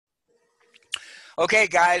Okay,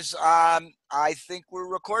 guys, I think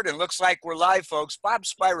we're recording. Looks like we're live, folks. Bob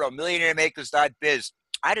Spiro, MillionaireMakers.biz.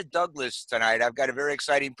 Out of Douglas tonight, I've got a very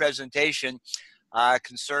exciting presentation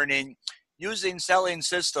concerning using selling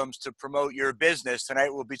systems to promote your business. Tonight,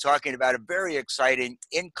 we'll be talking about a very exciting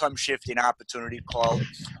income shifting opportunity called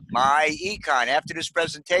MyEcon. After this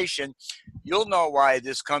presentation, you'll know why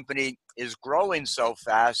this company is growing so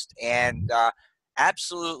fast and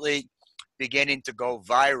absolutely beginning to go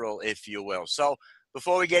viral, if you will. So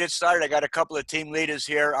before we get it started, I got a couple of team leaders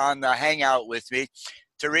here on the Hangout with me.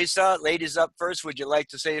 Teresa, ladies up first, would you like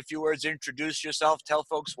to say a few words, introduce yourself, tell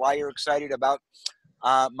folks why you're excited about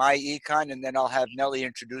MyEcon, and then I'll have Nellie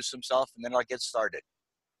introduce himself, and then I'll get started.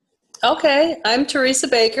 Okay, I'm Teresa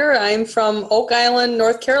Baker. I'm from Oak Island,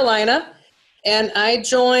 North Carolina, and I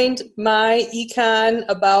joined MyEcon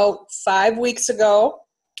about 5 weeks ago,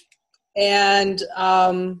 and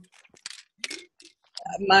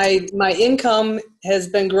my income has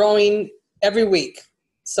been growing every week.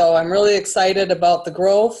 So I'm really excited about the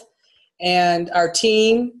growth and our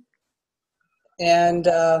team and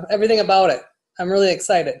everything about it. I'm really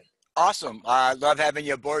excited. Awesome. I love having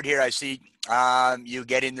you aboard here. I see you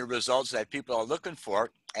getting the results that people are looking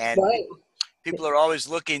for, and Right. people are always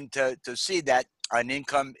looking to see that an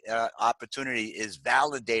income opportunity is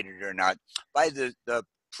validated or not by the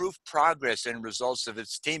proof, progress, and results of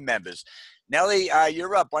its team members. Nellie,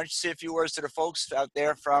 you're up. Why don't you say a few words to the folks out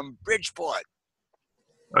there from Bridgeport?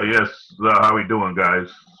 Yes, how we doing, guys?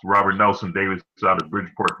 Robert Nelson Davis out of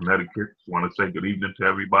Bridgeport, Connecticut. Just want to say good evening to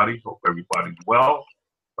everybody. Hope everybody's well.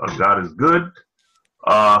 God is good.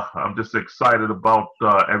 I'm just excited about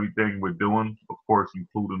everything we're doing, of course,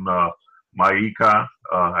 including MyEcon.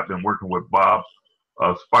 I've been working with Bob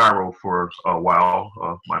Spiro for a while,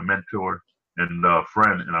 my mentor and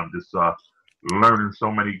friend, and I'm just learning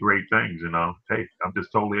so many great things. Hey, I'm just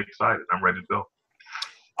totally excited. I'm ready to go.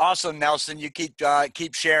 Awesome, Nelson. You keep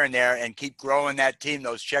sharing there and keep growing that team.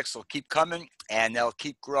 Those checks will keep coming and they'll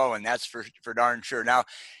keep growing. That's for darn sure. Now,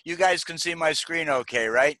 you guys can see my screen okay,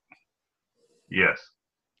 right? Yes.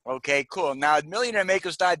 Okay, cool. Now,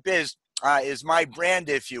 MillionaireMakers.biz is my brand,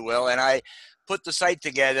 if you will, and I put the site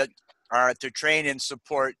together to train and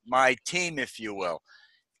support my team, if you will.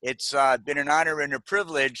 It's been an honor and a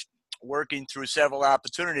privilege working through several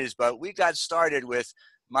opportunities, but we got started with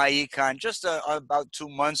MyEcon just about 2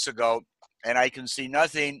 months ago, and I can see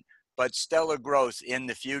nothing but stellar growth in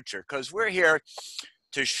the future because we're here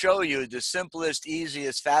to show you the simplest,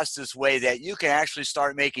 easiest, fastest way that you can actually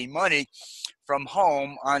start making money from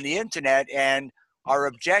home on the internet. And our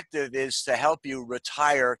objective is to help you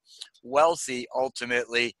retire wealthy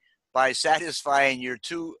ultimately by satisfying your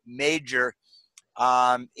two major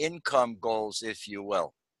income goals, if you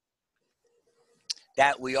will,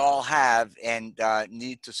 that we all have and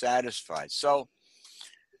need to satisfy. So,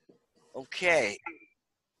 okay.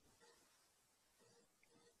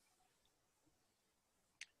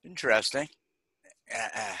 Interesting.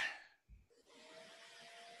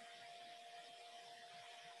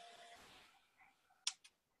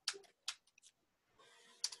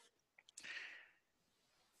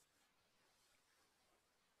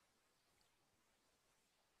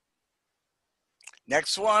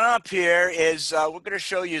 Next one up here is we're going to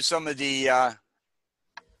show you some of the,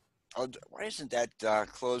 why isn't that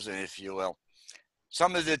closing, if you will?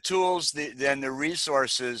 Some of the tools and the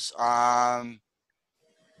resources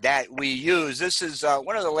that we use. This is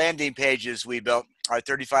one of the landing pages we built. Our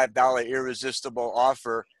 $35 irresistible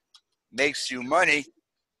offer makes you money.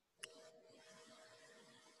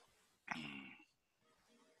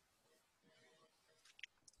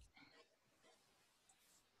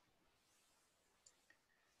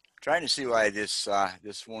 Trying to see why this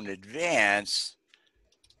this won't advance.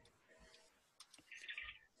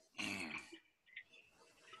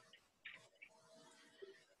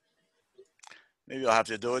 Maybe I'll have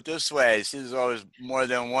to do it this way. See, there's always more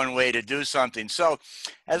than one way to do something. So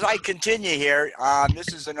as I continue here,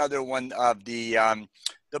 this is another one of the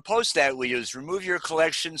posts that we use. Remove your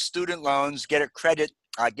collection, student loans, get a credit,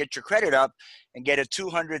 get your credit up, and get a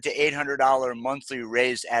 $200 to $800 monthly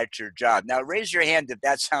raise at your job. Now, raise your hand if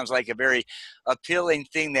that sounds like a very appealing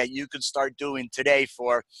thing that you could start doing today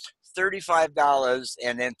for $35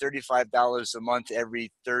 and then $35 a month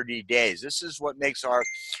every 30 days. This is what makes our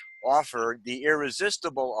offer the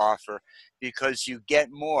irresistible offer, because you get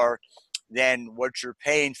more than what you're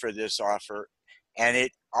paying for this offer, and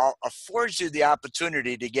it affords you the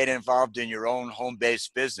opportunity to get involved in your own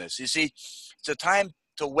home-based business. You see, it's a time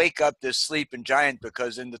to wake up this sleeping giant,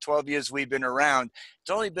 because in the 12 years we've been around,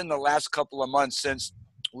 it's only been the last couple of months since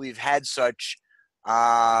we've had such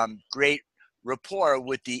great rapport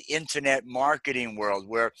with the internet marketing world,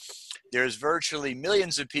 where there's virtually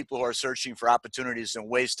millions of people who are searching for opportunities and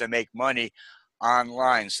ways to make money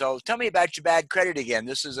online. So tell me about your bad credit again.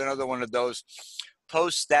 This is another one of those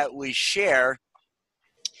posts that we share,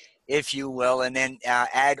 if you will, and then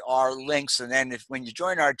add our links. And then when you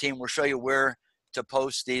join our team, we'll show you where to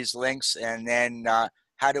post these links, and then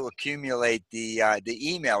how to accumulate the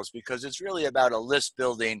emails, because it's really about a list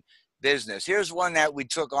building business. Here's one that we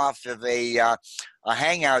took off of a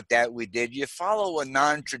hangout that we did. You follow a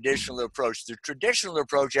non-traditional approach. The traditional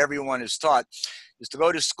approach everyone is taught is to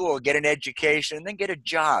go to school, get an education, and then get a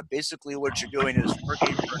job. Basically what you're doing is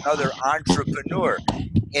working for another entrepreneur.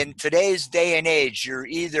 In today's day and age, you're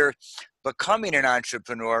either becoming an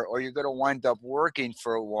entrepreneur or you're going to wind up working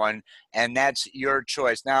for one, and that's your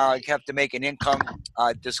choice. Now, I have to make an income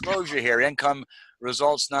disclosure here. Income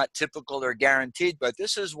results not typical or guaranteed, but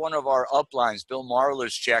this is one of our uplines, Bill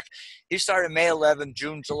Marler's check. He started May 11,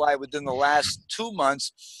 June, July, within the last 2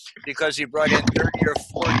 months, because he brought in 30 or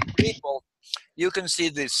 40 people. You can see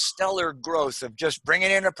the stellar growth of just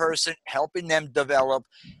bringing in a person, helping them develop,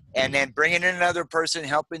 and then bringing in another person,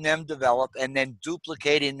 helping them develop, and then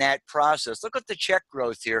duplicating that process. Look at the check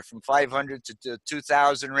growth here from 500 to the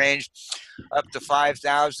 2,000 range, up to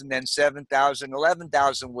 5,000, then 7,000.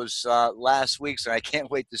 11,000 was last week, so I can't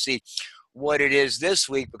wait to see what it is this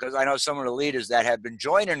week, because I know some of the leaders that have been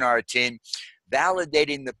joining our team,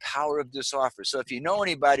 validating the power of this offer. So if you know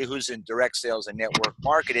anybody who's in direct sales and network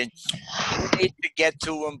marketing, you need to get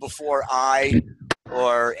to them before I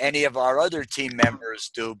or any of our other team members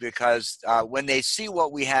do, because when they see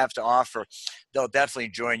what we have to offer, they'll definitely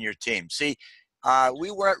join your team. See,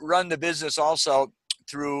 we run the business also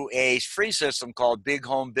through a free system called Big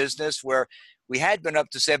Home Business, where we had been up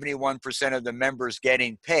to 71% of the members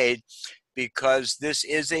getting paid, because this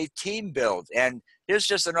is a team build. And here's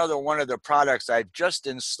just another one of the products I've just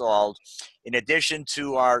installed. In addition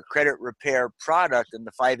to our credit repair product and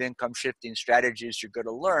the 5 income shifting strategies you're going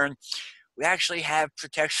to learn, we actually have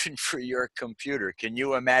protection for your computer. Can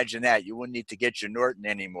you imagine that? You wouldn't need to get your Norton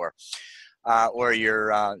anymore, or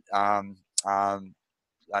your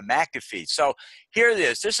McAfee. So here it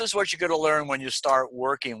is. This is what you're going to learn when you start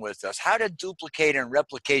working with us. How to duplicate and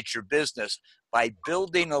replicate your business by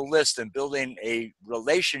building a list and building a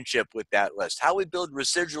relationship with that list. How we build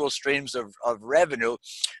residual streams of revenue,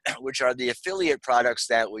 which are the affiliate products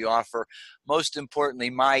that we offer. Most importantly,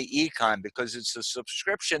 My Econ, because it's a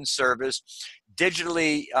subscription service,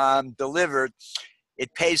 digitally delivered.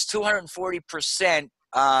 It pays 240%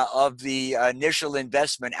 of the initial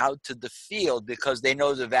investment out to the field, because they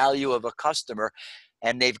know the value of a customer,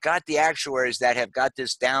 and they've got the actuaries that have got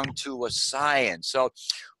this down to a science. So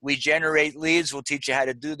we generate leads. We'll teach you how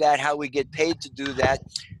to do that, how we get paid to do that,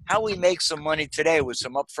 how we make some money today with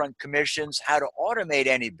some upfront commissions, how to automate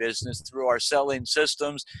any business through our selling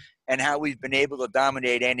systems, and how we've been able to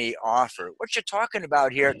dominate any offer. What you're talking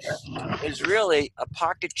about here is really a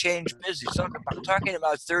pocket change business. I'm talking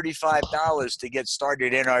about $35 to get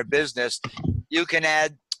started in our business. You can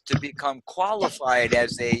add to become qualified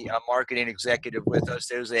as a marketing executive with us.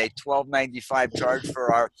 There's a $12.95 charge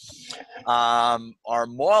for our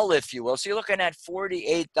mall, if you will. So you're looking at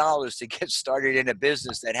 $48 to get started in a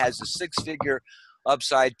business that has a 6-figure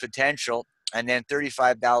upside potential, and then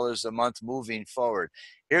 $35 a month moving forward.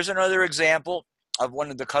 Here's another example of one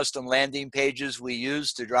of the custom landing pages we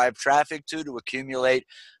use to drive traffic to accumulate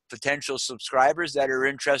potential subscribers that are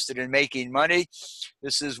interested in making money.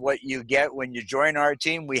 This is what you get when you join our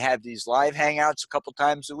team. We have these live hangouts a couple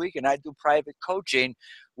times a week, and I do private coaching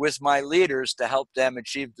with my leaders to help them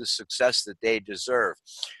achieve the success that they deserve.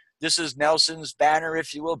 This is Nelson's banner,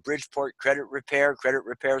 if you will, Bridgeport Credit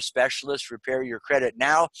Repair Specialist, repair your credit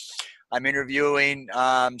now. I'm interviewing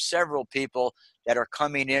several people that are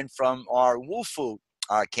coming in from our WUFU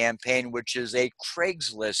campaign, which is a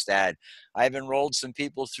Craigslist ad. I've enrolled some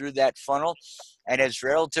people through that funnel, and it's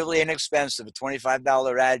relatively inexpensive. A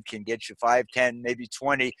 $25 ad can get you 5, 10, maybe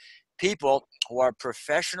 20 people who are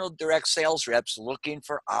professional direct sales reps looking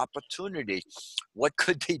for opportunity. What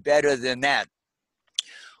could be better than that?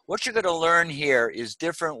 What you're going to learn here is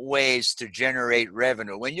different ways to generate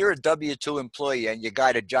revenue. When you're a W-2 employee and you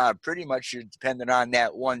got a job, pretty much you're dependent on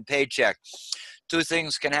that one paycheck. 2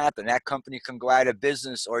 things can happen. That company can go out of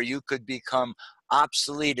business, or you could become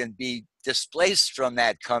obsolete and be displaced from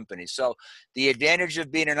that company. So the advantage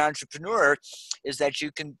of being an entrepreneur is that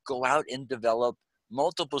you can go out and develop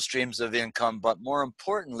multiple streams of income, but more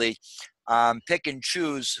importantly, pick and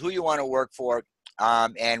choose who you want to work for,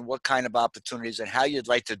 and what kind of opportunities and how you'd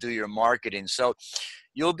like to do your marketing. So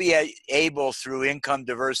you'll be able, through income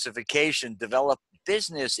diversification, develop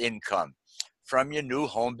business income, from your new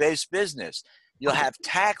home-based business. You'll have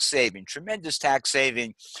tax saving, tremendous tax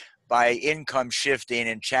saving by income shifting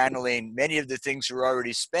and channeling many of the things you're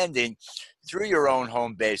already spending through your own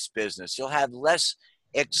home-based business. You'll have less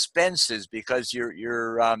expenses because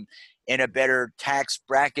you're in a better tax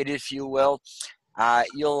bracket, if you will.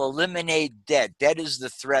 You'll eliminate debt. Debt is the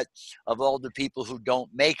threat of all the people who don't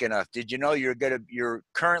make enough. Did you know you're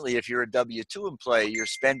currently, if you're a W-2 employee, you're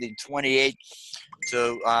spending 28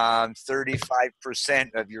 to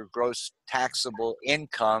 35% of your gross taxable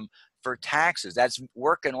income for taxes. That's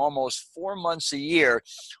working almost 4 months a year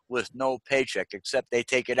with no paycheck, except they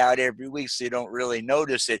take it out every week so you don't really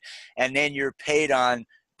notice it. And then you're paid on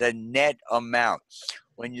the net amount.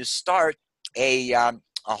 When you start a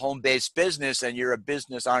home-based business and you're a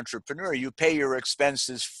business entrepreneur, you pay your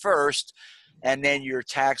expenses first, and then you're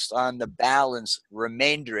taxed on the balance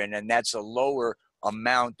remainder, and that's a lower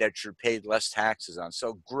amount that you're paid less taxes on.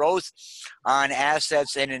 So growth on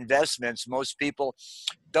assets and investments, most people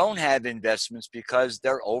don't have investments because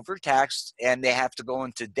they're overtaxed and they have to go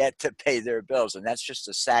into debt to pay their bills, and that's just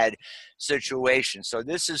a sad situation. So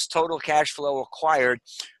this is total cash flow acquired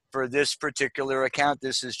for this particular account.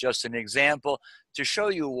 This is just an example to show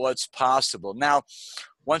you what's possible. Now,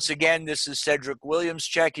 once again, this is Cedric Williams'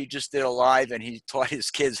 check. He just did a live and he taught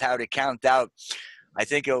his kids how to count out. I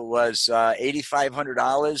think it was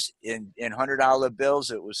 $8,500 in $100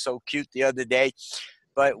 bills. It was so cute the other day.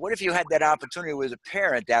 But what if you had that opportunity with a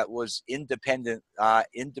parent that was independent,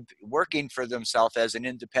 working for themselves as an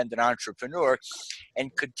independent entrepreneur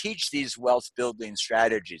and could teach these wealth building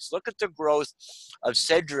strategies? Look at the growth of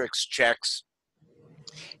Cedric's checks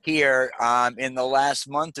here in the last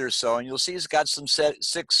month or so, and you'll see he's got some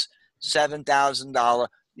 $7,000.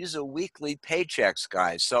 These are weekly paychecks,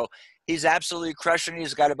 guys. So he's absolutely crushing it.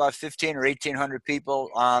 He's got about 1,500 or 1,800 people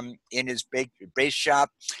in his base shop.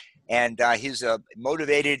 And he's a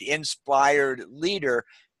motivated, inspired leader,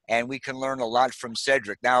 and we can learn a lot from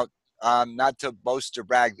Cedric. Now, not to boast or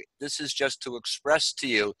brag, this is just to express to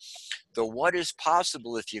you the what is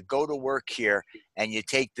possible if you go to work here and you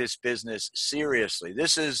take this business seriously.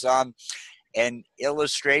 This is an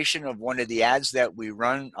illustration of one of the ads that we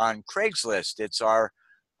run on Craigslist. It's our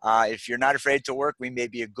if you're not afraid to work, we may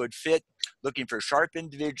be a good fit. Looking for sharp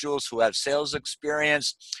individuals who have sales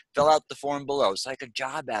experience, fill out the form below. It's like a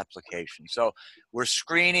job application. So we're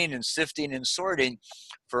screening and sifting and sorting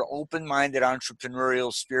for open-minded,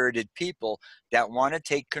 entrepreneurial, spirited people that want to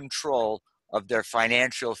take control of their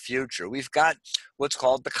financial future. We've got what's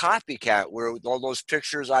called the copycat, where all those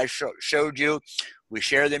pictures I showed you, we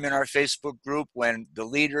share them in our Facebook group. When the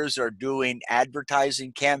leaders are doing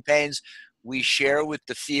advertising campaigns, we share with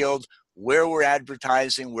the field where we're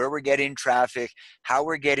advertising, where we're getting traffic, how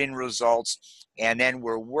we're getting results, and then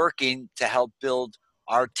we're working to help build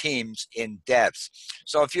our teams in depth.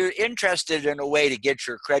 So if you're interested in a way to get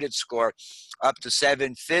your credit score up to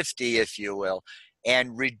 750, if you will,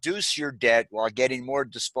 and reduce your debt while getting more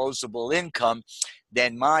disposable income,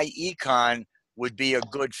 then my econ would be a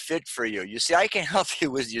good fit for you. You see, I can help you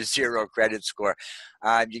with your zero credit score.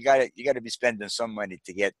 You got to be spending some money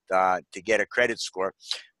to get a credit score,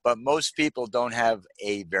 but most people don't have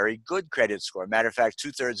a very good credit score. Matter of fact,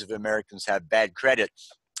 2/3 of Americans have bad credit,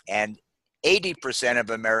 and 80% of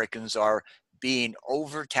Americans are being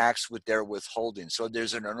overtaxed with their withholding. So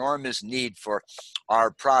there's an enormous need for our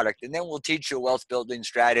product, and then we'll teach you wealth building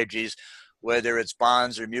strategies, whether it's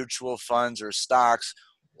bonds or mutual funds or stocks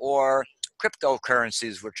or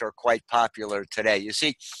cryptocurrencies, which are quite popular today. You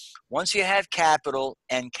see, once you have capital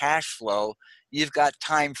and cash flow, you've got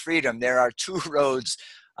time freedom. There are two roads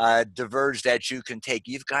diverge that you can take.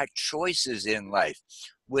 You've got choices in life.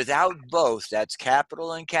 Without both, that's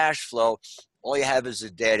capital and cash flow, all you have is a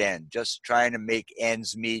dead end, just trying to make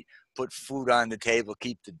ends meet, put food on the table,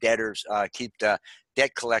 keep the debtors, keep the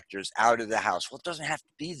debt collectors out of the house. Well, it doesn't have to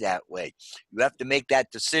be that way. You have to make that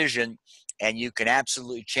decision, and you can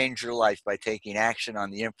absolutely change your life by taking action on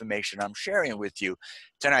the information I'm sharing with you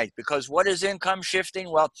tonight. Because what is income shifting?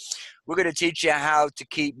 Well, we're going to teach you how to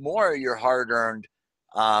keep more of your hard-earned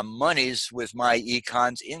monies with my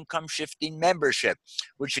Econ's income shifting membership.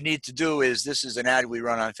 What you need to do is, this is an ad we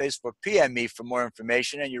run on Facebook. PM me for more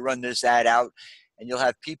information, and you run this ad out, and you'll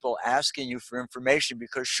have people asking you for information,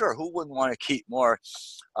 because sure, who wouldn't want to keep more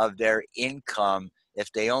of their income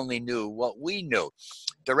if they only knew what we knew?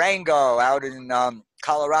 Durango out in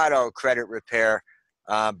Colorado, credit repair.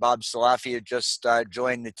 Bob Salafia just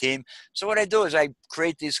joined the team. So what I do is I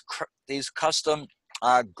create these custom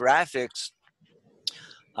graphics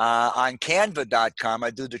on canva.com.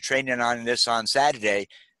 I do the training on this on Saturday.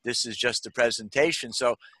 This is just the presentation.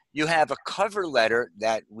 So You have a cover letter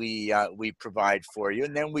that we provide for you,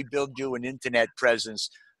 and then we build you an internet presence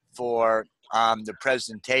for the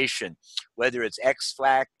presentation, whether it's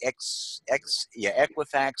Equifax,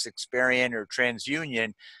 Experian, or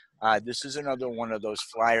TransUnion. This is another one of those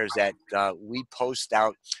flyers that we post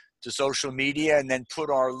out to social media and then put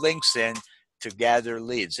our links in to gather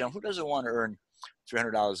leads. Now, who doesn't want to earn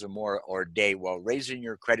 $300 or more or a day while raising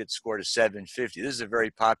your credit score to 750? This is a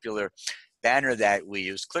very popular banner that we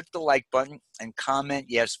use. Click the like button and comment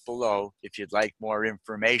yes below if you'd like more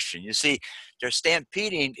information. You see, they're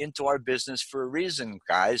stampeding into our business for a reason,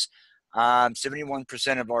 guys.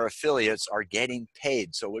 71% of our affiliates are getting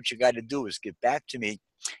paid. So what you got to do is get back to me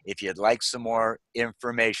if you'd like some more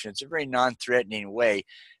information. It's a very non-threatening way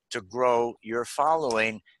to grow your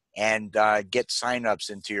following and get signups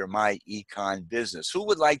into your My Econ business. Who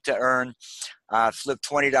would like to earn, flip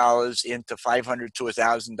 $20 into $500 to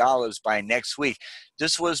 $1,000 by next week?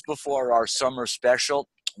 This was before our summer special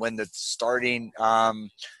when the starting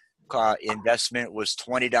investment was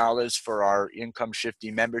 $20 for our income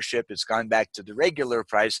shifting membership. It's gone back to the regular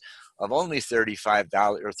price of only $35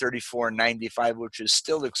 or $34.95, which is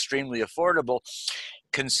still extremely affordable,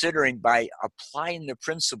 considering by applying the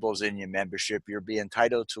principles in your membership, you'll be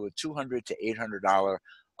entitled to a $200 to $800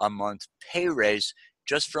 a month pay raise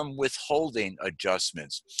just from withholding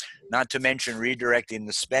adjustments, not to mention redirecting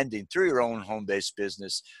the spending through your own home-based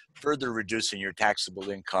business, further reducing your taxable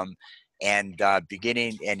income and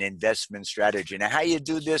beginning an investment strategy. Now, how you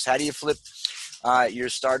do this, how do you flip your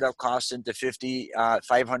startup costs into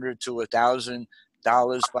 $500 to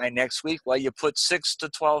 $1,000 by next week? Well, you put 6 to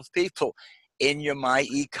 12 people in your My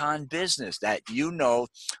Econ business that you know,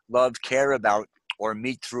 love, care about, or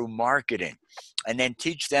meet through marketing, and then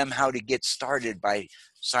teach them how to get started by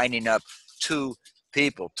signing up 2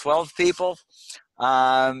 people. 12 people,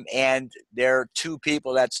 and there are 2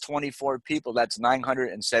 people, that's 24 people, that's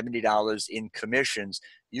 $970 in commissions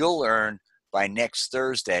you'll earn by next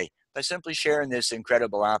Thursday by simply sharing this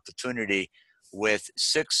incredible opportunity with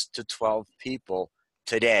 6 to 12 people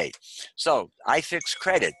today. So iFix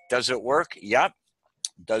Credit, does it work? Yep.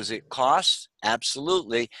 Does it cost?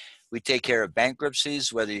 Absolutely. We take care of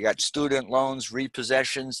bankruptcies, whether you got student loans,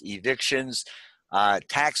 repossessions, evictions,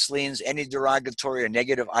 tax liens, any derogatory or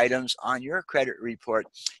negative items on your credit report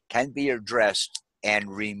can be addressed and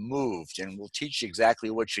removed. And we'll teach you exactly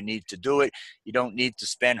what you need to do it. You don't need to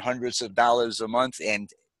spend hundreds of dollars a month and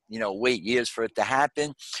wait years for it to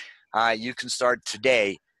happen. You can start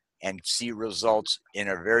today and see results in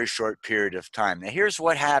a very short period of time. Now, here's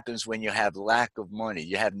what happens when you have lack of money.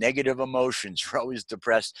 You have negative emotions. You're always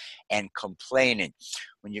depressed and complaining.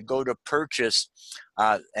 When you go to purchase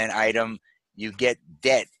an item, you get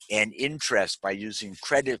debt and interest by using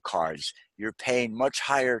credit cards. You're paying much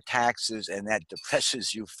higher taxes, and that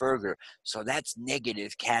depresses you further. So that's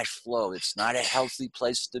negative cash flow. It's not a healthy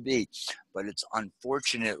place to be, but it's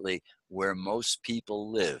unfortunately where most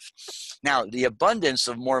people live. Now, the abundance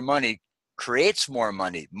of more money creates more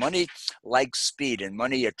money. Money likes speed, and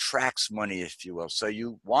money attracts money, if you will. So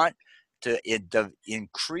you want to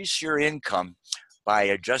increase your income by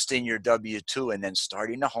adjusting your W-2 and then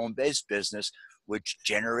starting a home-based business, which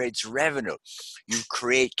generates revenue. You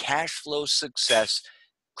create cash flow success,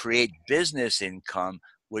 create business income,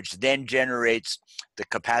 which then generates the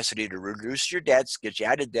capacity to reduce your debts, get you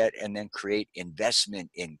out of debt, and then create investment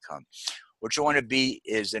income. What you want to be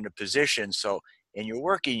is in a position so in your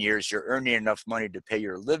working years, you're earning enough money to pay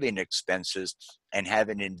your living expenses and have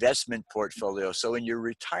an investment portfolio. So in your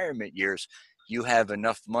retirement years, you have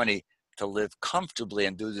enough money to live comfortably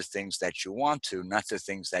and do the things that you want to, not the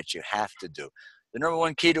things that you have to do. The number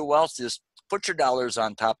one key to wealth is put your dollars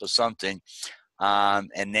on top of something,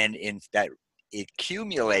 and then that it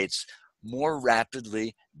accumulates more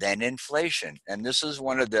rapidly than inflation. And this is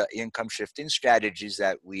one of the income shifting strategies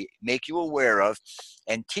that we make you aware of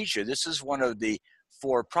and teach you. This is one of the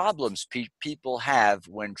 4 problems people have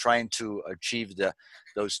when trying to achieve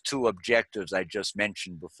those 2 objectives I just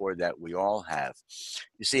mentioned before that we all have.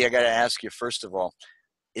 You see, I got to ask you, first of all,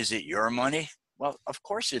 is it your money? Well, of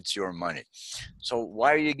course it's your money. So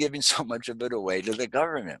why are you giving so much of it away to the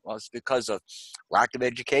government? Well, it's because of lack of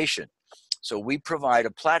education. So we provide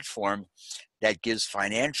a platform that gives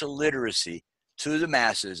financial literacy to the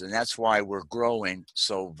masses, and that's why we're growing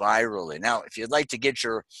so virally. Now, if you'd like to get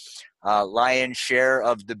your lion's share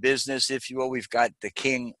of the business, if you will, we've got the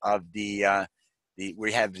king of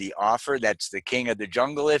we have the offer. That's the king of the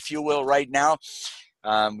jungle, if you will, right now.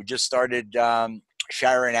 We just started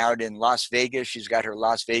Sharon out in Las Vegas. She's got her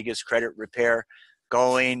Las Vegas credit repair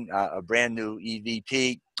going, a brand new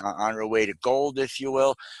EVP on her way to gold, if you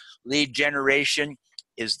will. Lead generation.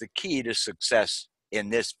 is the key to success in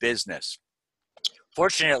this business.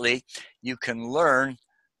 Fortunately, you can learn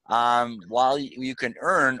while you can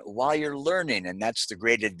earn while you're learning, and that's the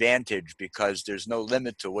great advantage, because there's no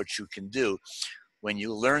limit to what you can do when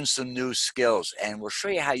you learn some new skills. And we'll show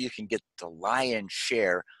you how you can get the lion's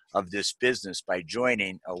share of this business by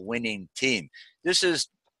joining a winning team. This is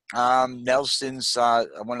Nelson's,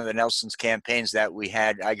 one of the Nelson's campaigns that we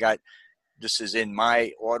had. This is in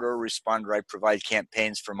my autoresponder. I provide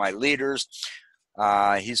campaigns for my leaders.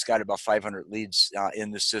 He's got about 500 leads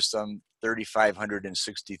in the system.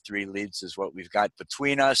 3,563 leads is what we've got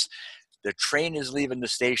between us. The train is leaving the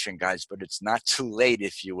station, guys, but it's not too late,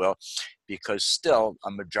 if you will, because still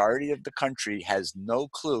a majority of the country has no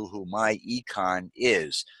clue who My Econ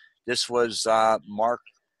is. This was Mark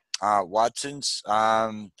Watson's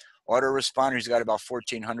autoresponder. He's got about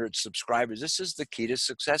 1,400 subscribers. This is the key to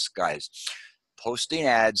success, guys. Posting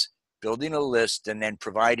ads, building a list, and then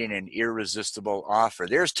providing an irresistible offer.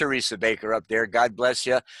 There's Teresa Baker up there. God bless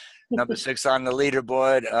you. Number 6 on the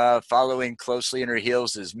leaderboard. Following closely in her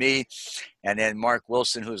heels is me. And then Mark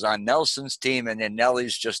Wilson, who's on Nelson's team. And then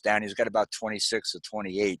Nellie's just down. He's got about 26 or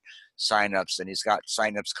 28 signups. And he's got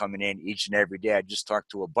signups coming in each and every day. I just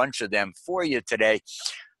talked to a bunch of them for you today.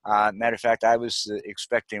 Matter of fact, I was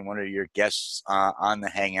expecting one of your guests on the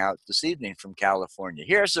Hangout this evening from California.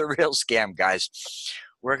 Here's a real scam, guys.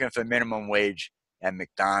 Working for minimum wage at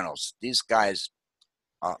McDonald's. These guys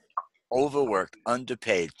are overworked,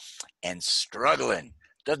 underpaid, and struggling.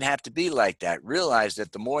 Doesn't have to be like that. Realize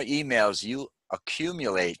that the more emails you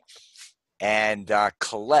accumulate and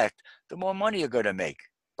collect, the more money you're going to make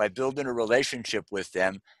by building a relationship with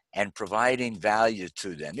them and providing value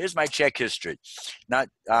to them. Here's my check history. Not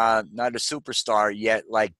a superstar yet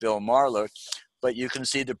like Bill Marler, but you can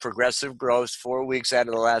see the progressive growth. 4 weeks out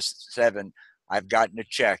of the last 7, I've gotten a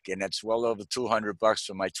check, and it's well over $200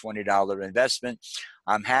 for my $20 investment.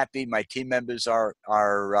 I'm happy. My team members are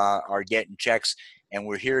getting checks, and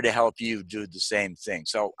we're here to help you do the same thing.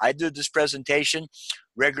 So I do this presentation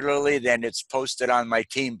regularly. Then it's posted on my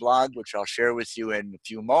team blog, which I'll share with you in a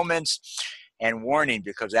few moments. And warning,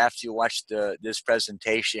 because after you watch this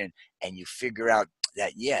presentation and you figure out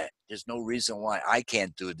that, yeah, there's no reason why I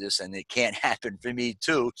can't do this and it can't happen for me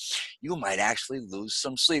too, you might actually lose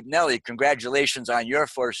some sleep. Nellie, congratulations on your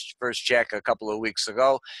first check a couple of weeks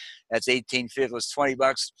ago. That's $18.50. It was $20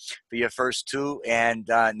 for your first 2, and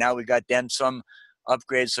now we got them some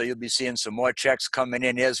upgrades, so you'll be seeing some more checks coming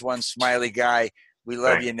in. Here's one smiley guy. We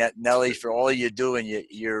love you, Nellie, for all you do, and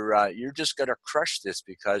you're just gonna crush this,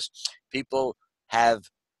 because people have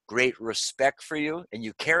great respect for you, and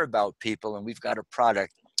you care about people, and we've got a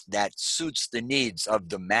product that suits the needs of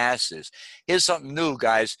the masses. Here's something new,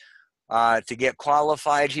 guys. To get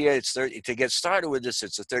qualified here, to get started with this,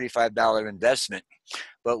 it's a $35 investment,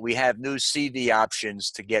 but we have new CV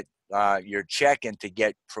options to get your check and to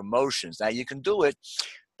get promotions. Now, you can do it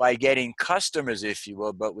by getting customers, if you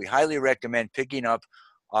will, but we highly recommend picking up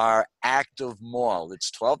our Active Mall. It's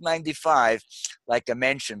 $12.95, like I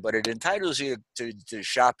mentioned, but it entitles you to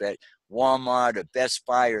shop at Walmart or Best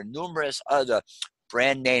Buy or numerous other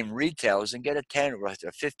brand name retailers and get a 10 or a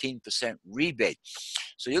 15% rebate.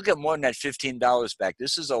 So you'll get more than that $15 back.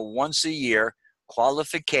 This is a once a year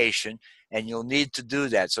qualification, and you'll need to do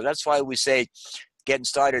that. So that's why we say getting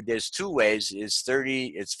started, there's 2 ways. It's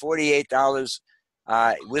 $48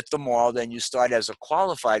 with the mall. Then you start as a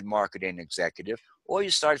qualified marketing executive, or you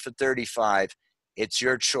start for $35. It's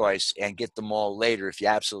your choice, and get the mall later if you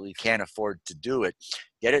absolutely can't afford to do it.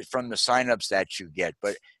 Get it from the signups that you get,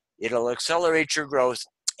 but it'll accelerate your growth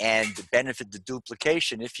and benefit the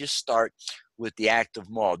duplication if you start with the Active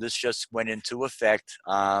Mall. This just went into effect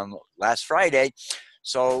last Friday,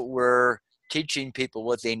 so we're teaching people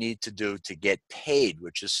what they need to do to get paid,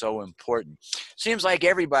 which is so important. Seems like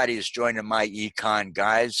everybody is joining My Econ,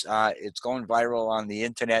 guys. It's going viral on the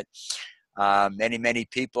internet. Many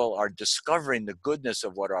people are discovering the goodness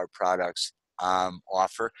of what our products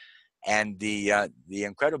offer, and the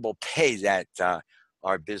incredible pay that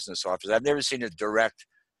our business offers. I've never seen a direct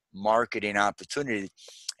marketing opportunity,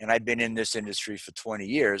 and I've been in this industry for 20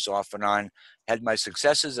 years, off and on. Had my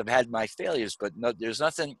successes, I've had my failures, but there's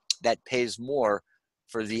nothing that pays more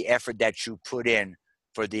for the effort that you put in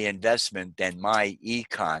for the investment than My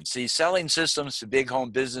Econ. See, selling systems to big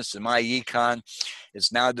home business in My Econ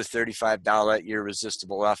is now the $35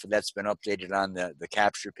 irresistible offer. That's been updated on the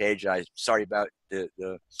capture page. Sorry about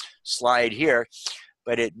the slide here,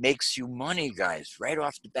 but it makes you money, guys, right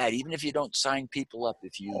off the bat. Even if you don't sign people up,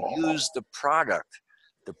 if you use the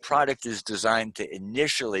product is designed to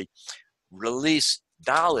initially release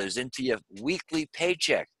into your weekly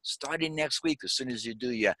paycheck starting next week as soon as you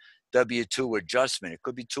do your W-2 adjustment. It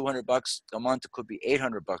could be $200 a month. It could be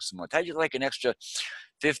 $800 a month. How'd you like an extra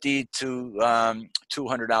 $50 to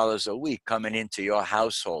 $200 a week coming into your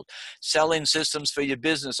household? Selling Systems for Your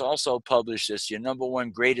Business also published this. Your number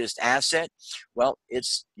one greatest asset? Well,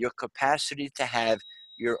 it's your capacity to have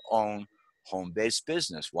your own home-based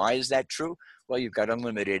business. Why is that true? Well, you've got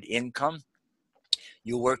unlimited income.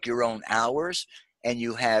 You work your own hours, and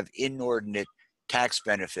you have inordinate tax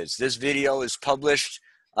benefits. This video is published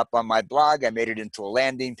up on my blog. I made it into a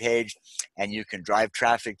landing page, and you can drive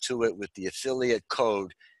traffic to it with the affiliate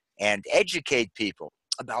code and educate people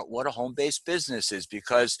about what a home-based business is,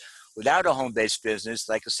 because without a home-based business,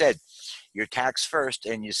 like I said, you're taxed first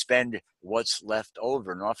and you spend what's left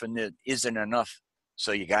over, and often it isn't enough.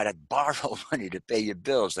 So you got to borrow money to pay your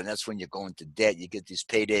bills, and that's when you go into debt. You get these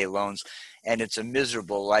payday loans, and it's a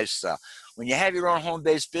miserable lifestyle. When you have your own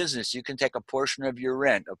home-based business, you can take a portion of your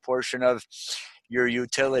rent, a portion of your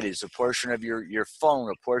utilities, a portion of your phone,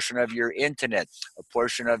 a portion of your internet, a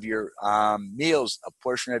portion of your meals, a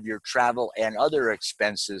portion of your travel and other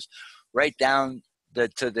expenses, right down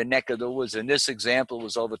to the neck of the woods. In this example, it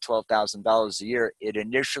was over $12,000 a year. It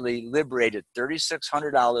initially liberated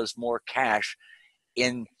 $3,600 more cash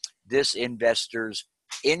in this investor's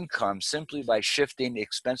income simply by shifting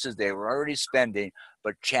expenses they were already spending,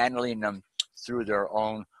 but channeling them through their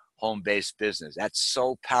own home-based business. That's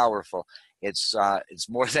so powerful. It's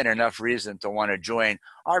more than enough reason to want to join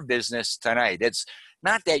our business tonight. It's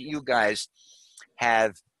not that you guys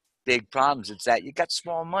have big problems. It's that you got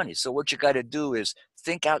small money. So what you got to do is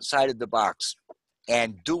think outside of the box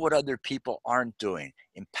and do what other people aren't doing.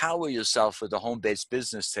 Empower yourself with a home-based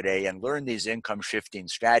business today and learn these income shifting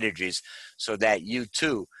strategies so that you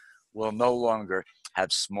too will no longer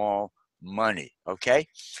have small money. Okay?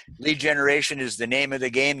 Lead generation is the name of the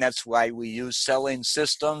game. That's why we use Selling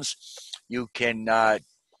Systems. You can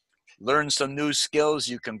learn some new skills.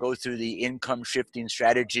 You can go through the income shifting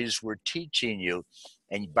strategies we're teaching you.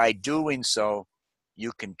 And by doing so,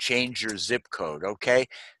 you can change your zip code, okay?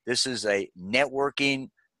 This is a networking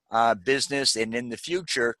business. And in the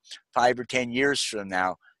future, 5 or 10 years from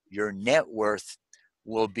now, your net worth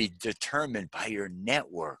will be determined by your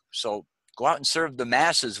network. So go out and serve the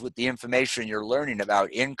masses with the information you're learning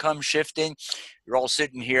about income shifting. You're all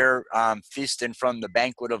sitting here feasting from the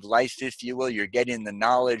banquet of life, if you will. You're getting the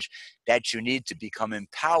knowledge that you need to become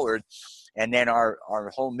empowered. And then our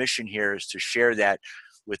whole mission here is to share that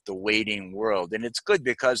with the waiting world. And it's good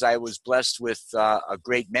because I was blessed with a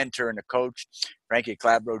great mentor and a coach. Frankie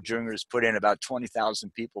Clabro Jr. has put in about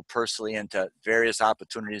 20,000 people personally into various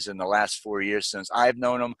opportunities in the last 4 years since I've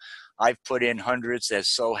known him. I've put in hundreds, as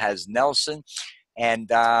so has Nelson. And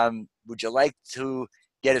would you like to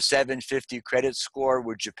get a 750 credit score?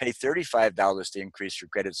 Would you pay $35 to increase your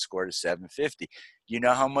credit score to 750? You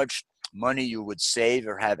know how much money you would save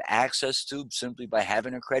or have access to simply by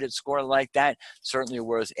having a credit score like that? Certainly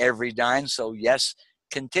worth every dime. So yes,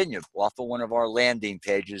 continue off of one of our landing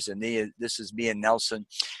pages. And this is me and Nelson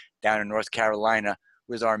down in North Carolina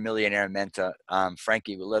with our millionaire mentor.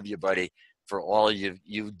 Frankie, we love you, buddy, for all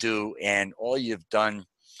you do and all you've done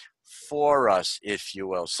for us, if you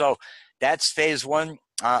will. So that's phase one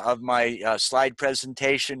of my slide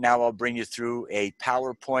presentation. Now I'll bring you through a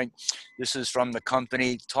PowerPoint. This is from the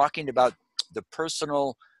company talking about the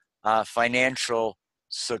personal financial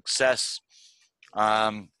success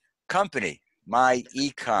company, My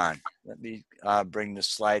Econ. Let me bring the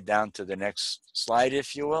slide down to the next slide,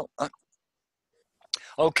 if you will.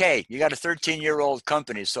 Okay, you got a 13-year-old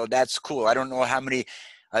company, so that's cool. I don't know how many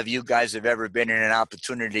of you guys have ever been in an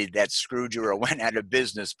opportunity that screwed you or went out of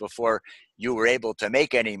business before you were able to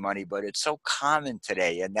make any money, but it's so common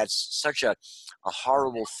today, and that's such a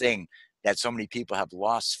horrible thing that so many people have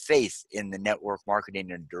lost faith in the network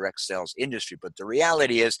marketing and direct sales industry. But the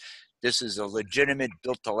reality is this is a legitimate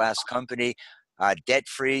built-to-last company,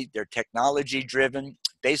 debt-free. They're technology-driven,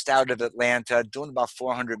 based out of Atlanta, doing about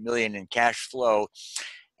 $400 million in cash flow.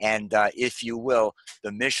 And if you will,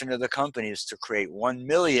 the mission of the company is to create 1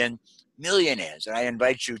 million millionaires. And I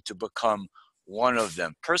invite you to become one of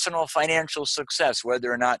them. Personal financial success,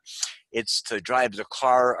 whether or not it's to drive the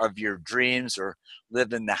car of your dreams or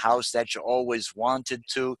live in the house that you always wanted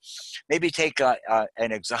to. Maybe take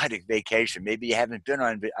an exotic vacation. Maybe you haven't been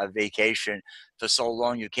on a vacation for so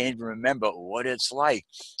long you can't even remember what it's like.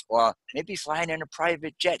 Or maybe flying in a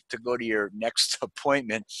private jet to go to your next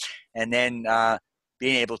appointment, and then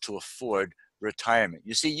being able to afford retirement.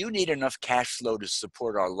 You see, you need enough cash flow to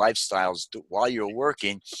support our lifestyles while you're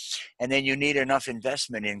working, and then you need enough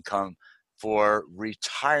investment income for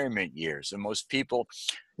retirement years. And most people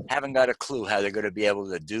haven't got a clue how they're going to be able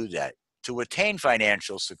to do that. To attain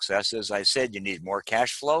financial success, as I said, you need more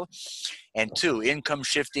cash flow. And 2, income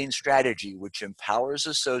shifting strategy, which empowers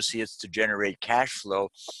associates to generate cash flow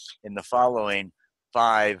in the following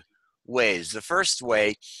 5 ways. The first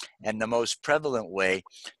way, and the most prevalent way,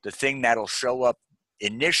 the thing that'll show up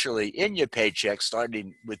initially in your paycheck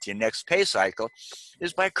starting with your next pay cycle,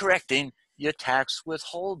 is by correcting your tax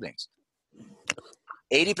withholdings.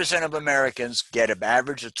 80% of Americans get an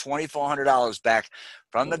average of $2,400 back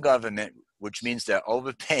from the government, which means they're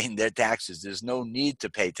overpaying their taxes. There's no need to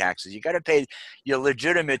pay taxes. You got to pay your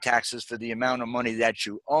legitimate taxes for the amount of money that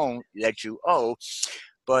you owe.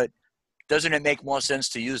 But doesn't it make more sense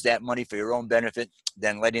to use that money for your own benefit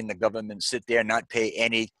than letting the government sit there, not pay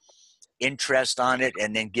any interest on it,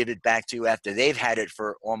 and then give it back to you after they've had it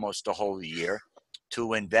for almost a whole year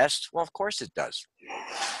to invest? Well, of course it does.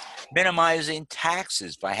 Minimizing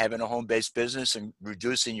taxes by having a home-based business and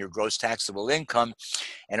reducing your gross taxable income,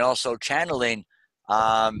 and also channeling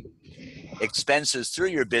expenses through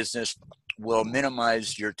your business will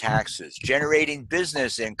minimize your taxes. Generating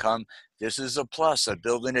business income, this is a plus of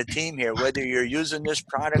building a team here, whether you're using this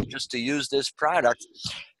product just to use this product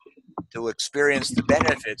to experience the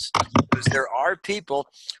benefits, because there are people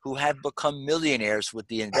who have become millionaires with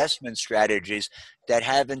the investment strategies that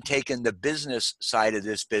haven't taken the business side of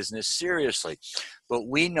this business seriously. But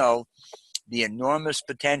we know the enormous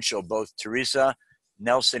potential, both Teresa,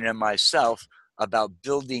 Nelson, and myself, about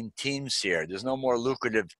building teams here. There's no more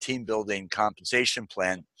lucrative team building compensation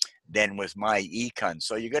plan than with my econ.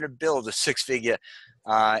 So you're going to build a 6-figure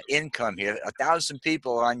income here. 1,000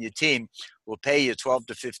 people on your team will pay you $12,000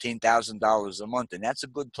 to $15,000 a month, and that's a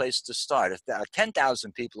good place to start. If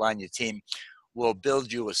 10,000 people on your team will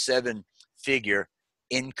build you a 7-figure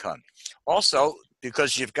income. Also,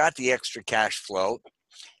 because you've got the extra cash flow,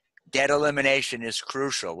 debt elimination is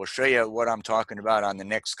crucial. We'll show you what I'm talking about on the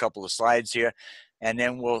next couple of slides here, and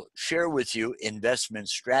then we'll share with you investment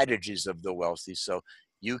strategies of the wealthy so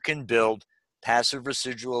you can build passive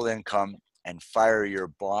residual income and fire your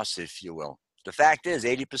boss, if you will. The fact is,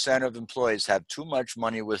 80% of employees have too much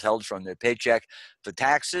money withheld from their paycheck for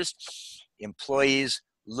taxes. Employees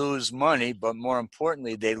lose money, but more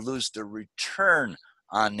importantly, they lose the return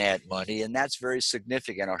on that money, and that's very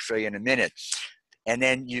significant. I'll show you in a minute. And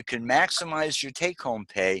then you can maximize your take-home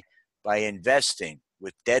pay by investing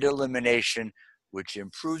with debt elimination, which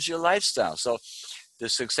improves your lifestyle. So the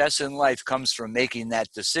success in life comes from making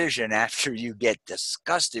that decision after you get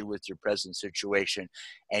disgusted with your present situation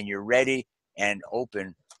and you're ready and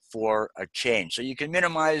open for a change. So you can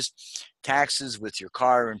minimize taxes with your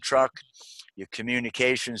car and truck, your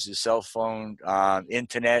communications, your cell phone,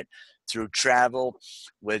 internet, through travel,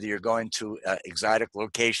 whether you're going to exotic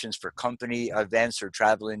locations for company events or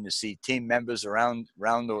traveling to see team members around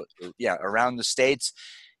the states,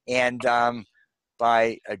 and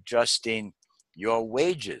by adjusting your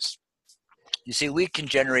wages. You see, we can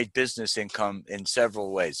generate business income in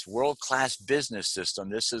several ways. World-class business system,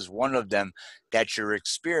 this is one of them that you're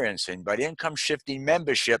experiencing, but income shifting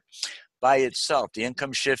membership by itself, the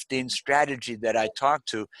income shifting strategy that I talked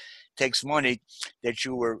to, takes money that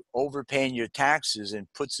you were overpaying your taxes and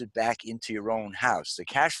puts it back into your own house. The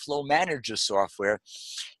Cash Flow Manager software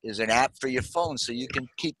is an app for your phone so you can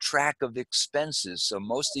keep track of expenses. So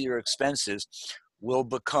most of your expenses will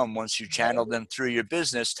become, once you channel them through your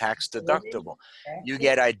business, tax deductible. You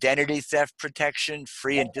get identity theft protection,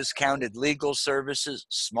 free and discounted legal services,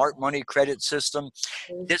 smart money credit system,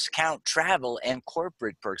 discount travel, and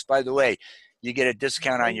corporate perks. By the way, you get a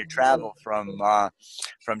discount on your travel from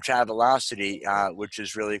Travelocity, which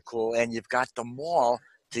is really cool. And you've got the mall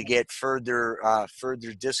to get further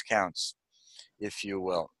discounts, if you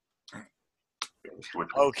will.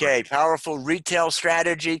 Okay, powerful retail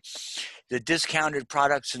strategy. The discounted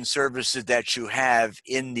products and services that you have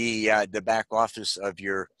in the back office of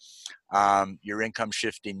your income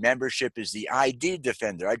shifting membership is the ID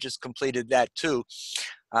Defender. I just completed that too.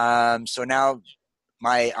 So now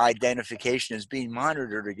my identification is being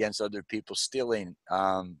monitored against other people stealing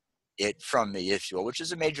it from me, if you will, which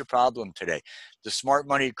is a major problem today. The smart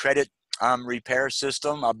money credit repair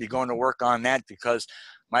system, I'll be going to work on that because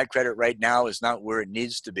my credit right now is not where it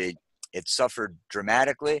needs to be. It suffered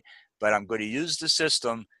dramatically, but I'm going to use the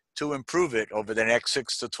system to improve it over the next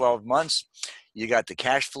 6 to 12 months. You got the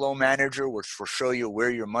Cash Flow Manager, which will show you where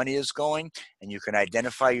your money is going, and you can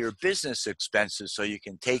identify your business expenses so you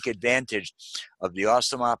can take advantage of the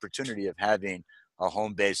awesome opportunity of having a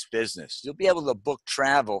home-based business. You'll be able to book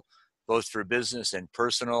travel both for business and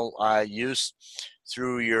personal use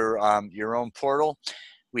through your own portal.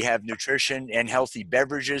 We have nutrition and healthy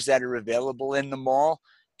beverages that are available in the mall,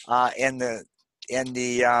 and the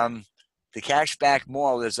cashback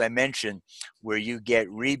mall, as I mentioned, where you get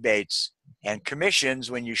rebates and commissions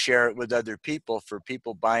when you share it with other people for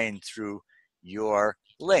people buying through your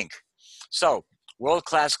link. So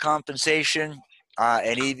world-class compensation,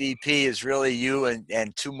 and EVP is really you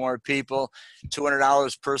and two more people,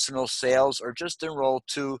 $200 personal sales, or just enroll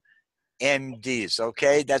 2 MDs.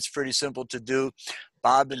 Okay, that's pretty simple to do.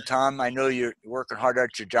 Bob and Tom, I know you're working hard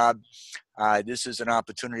at your job. This is an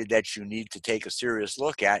opportunity that you need to take a serious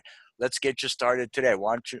look at. Let's get you started today.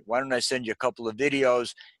 Why don't I send you a couple of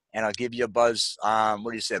videos, and I'll give you a buzz,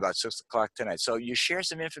 what do you say, about 6 o'clock tonight. So you share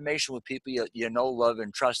some information with people you know, love,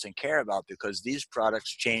 and trust and care about, because these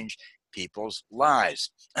products change people's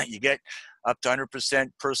lives. You get up to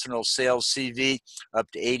 100% personal sales CV,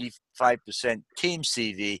 up to 85% team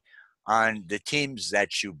CV on the teams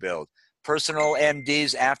that you build. Personal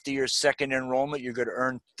MDs, after your second enrollment, you're going to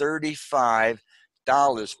earn $35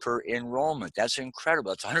 per enrollment. That's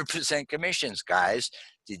incredible. It's 100% commissions, guys.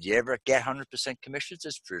 Did you ever get 100% commissions?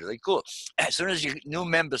 It's really cool. As soon as your new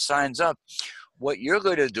member signs up, what you're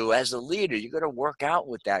going to do as a leader, you're going to work out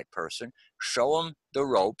with that person, show them the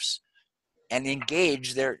ropes, and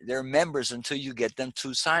engage their members until you get them 2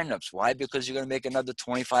 signups. Why? Because you're going to make another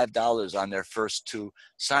 $25 on their first 2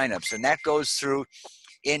 signups. And that goes through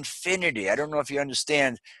infinity. I don't know if you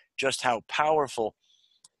understand just how powerful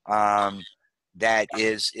that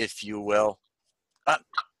is, if you will.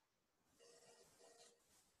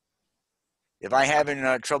 If I having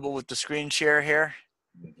trouble with the screen share here?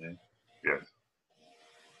 Mm-hmm. Yes.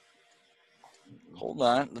 Hold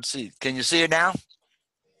on. Let's see. Can you see it now?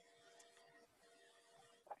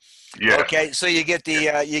 Yeah. Okay, so you get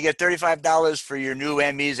the you get $35 for your new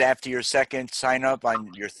MEs after your second sign up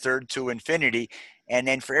on your third to Infinity, and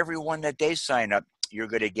then for every one that they sign up, you're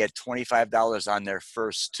going to get $25 on their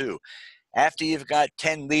first 2. After you've got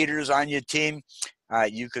 10 leaders on your team,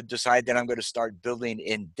 you could decide that I'm going to start building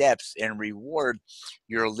in depth and reward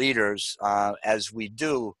your leaders, as we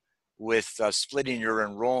do with splitting your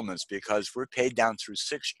enrollments, because we're paid down through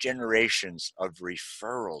 6 generations of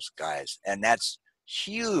referrals, guys, and that's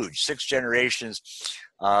huge. 6 generations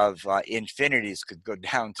of infinities could go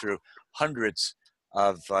down through hundreds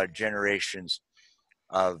of generations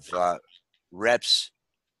of reps,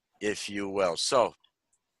 if you will. So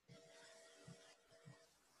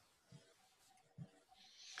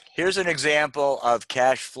here's an example of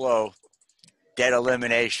cash flow debt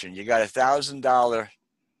elimination. You got $1,000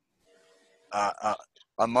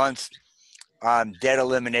 a month debt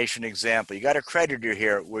elimination example. You got a creditor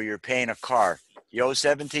here where you're paying a car. You owe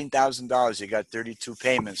 $17,000. You got 32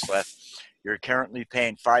 payments left. You're currently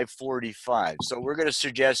paying $545. So we're going to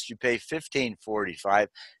suggest you pay $1,545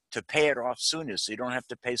 to pay it off sooner, so you don't have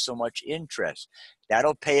to pay so much interest.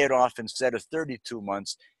 That'll pay it off instead of 32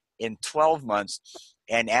 months in 12 months.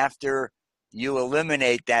 And after you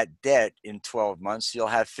eliminate that debt in 12 months, you'll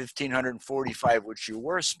have $1,545, which you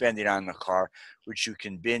were spending on the car, which you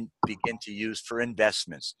can begin to use for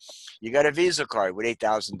investments. You got a Visa card with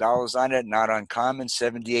 $8,000 on it, not uncommon.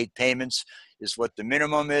 78 payments is what the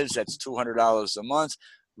minimum is. That's $200 a month.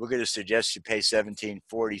 We're going to suggest you pay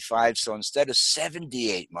 $1,745. So instead of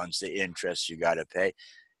 78 months of interest you got to pay,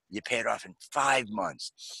 you pay it off in 5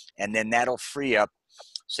 months. And then that'll free up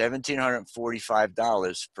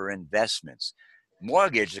 $1,745 for investments.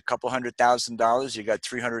 Mortgage, a couple $100,000. You got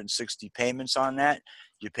 360 payments on that.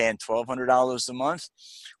 You're paying $1,200 a month.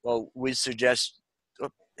 Well, we suggest, oh,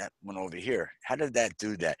 that went over here. How did that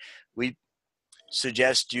do that? We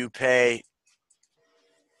suggest you pay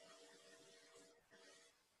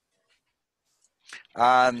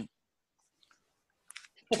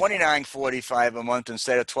 $2,945 a month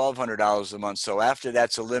instead of $1,200 a month. So after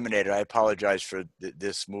that's eliminated, I apologize for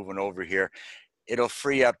this moving over here. It'll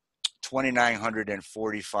free up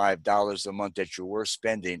 $2,945 a month that you were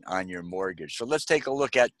spending on your mortgage. So let's take a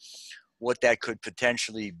look at what that could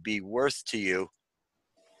potentially be worth to you,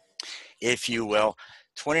 if you will.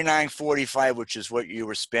 $2,945, which is what you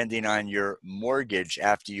were spending on your mortgage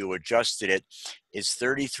after you adjusted it, is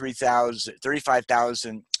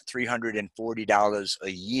 $35,340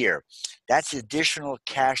 a year. That's additional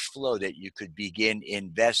cash flow that you could begin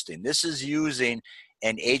investing. This is using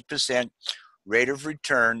an 8% rate of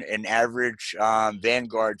return, an average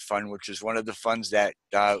Vanguard fund, which is one of the funds that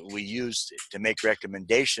we use to make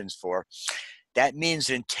recommendations for. That means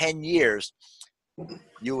in 10 years,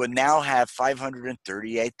 you will now have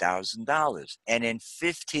 $538,000. And in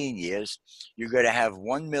 15 years, you're going to have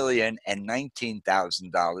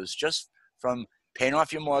 $1,019,000 just from paying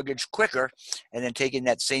off your mortgage quicker, and then taking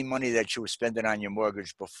that same money that you were spending on your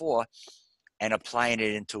mortgage before and applying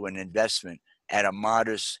it into an investment at a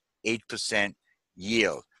modest 8%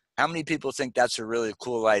 yield. How many people think that's a really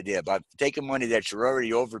cool idea about taking money that you're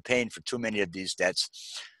already overpaying for too many of these debts?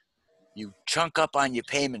 You chunk up on your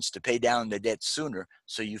payments to pay down the debt sooner,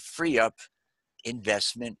 so you free up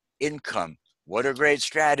investment income. What a great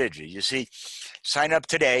strategy. You see, sign up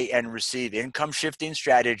today and receive income shifting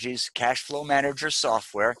strategies, cash flow manager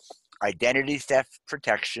software, identity theft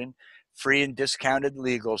protection, free and discounted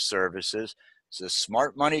legal services, the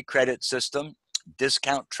smart money credit system,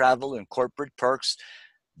 discount travel and corporate perks,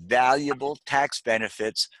 valuable tax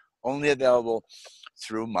benefits, only available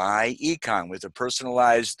through My Econ with a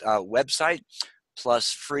personalized website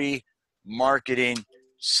plus free marketing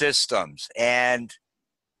systems. And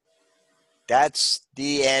that's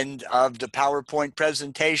the end of the PowerPoint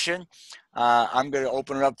presentation. I'm going to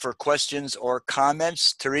open it up for questions or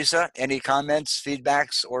comments. Teresa, any comments,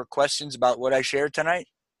 feedbacks, or questions about what I shared tonight?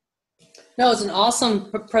 No, it's an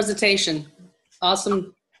awesome presentation.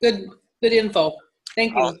 Awesome, good info.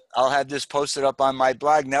 Thank you. I'll have this posted up on my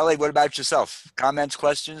blog. Nellie, what about yourself? Comments,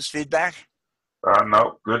 questions, feedback?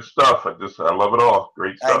 No, good stuff. I love it all.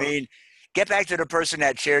 Great stuff. I mean, get back to the person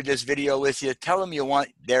that shared this video with you. Tell them you want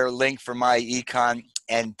their link for My Econ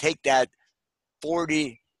and take that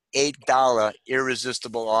 $48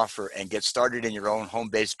 irresistible offer and get started in your own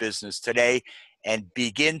home-based business today and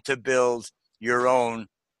begin to build your own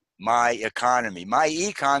My Economy. My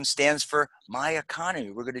Econ stands for My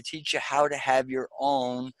Economy. We're going to teach you how to have your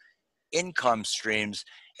own income streams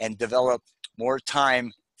and develop more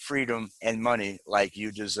time, freedom, and money like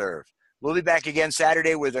you deserve. We'll be back again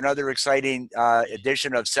Saturday with another exciting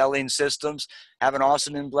edition of Selling Systems. Have an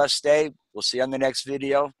awesome and blessed day. We'll see you on the next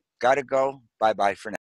video. Gotta go. Bye-bye for now.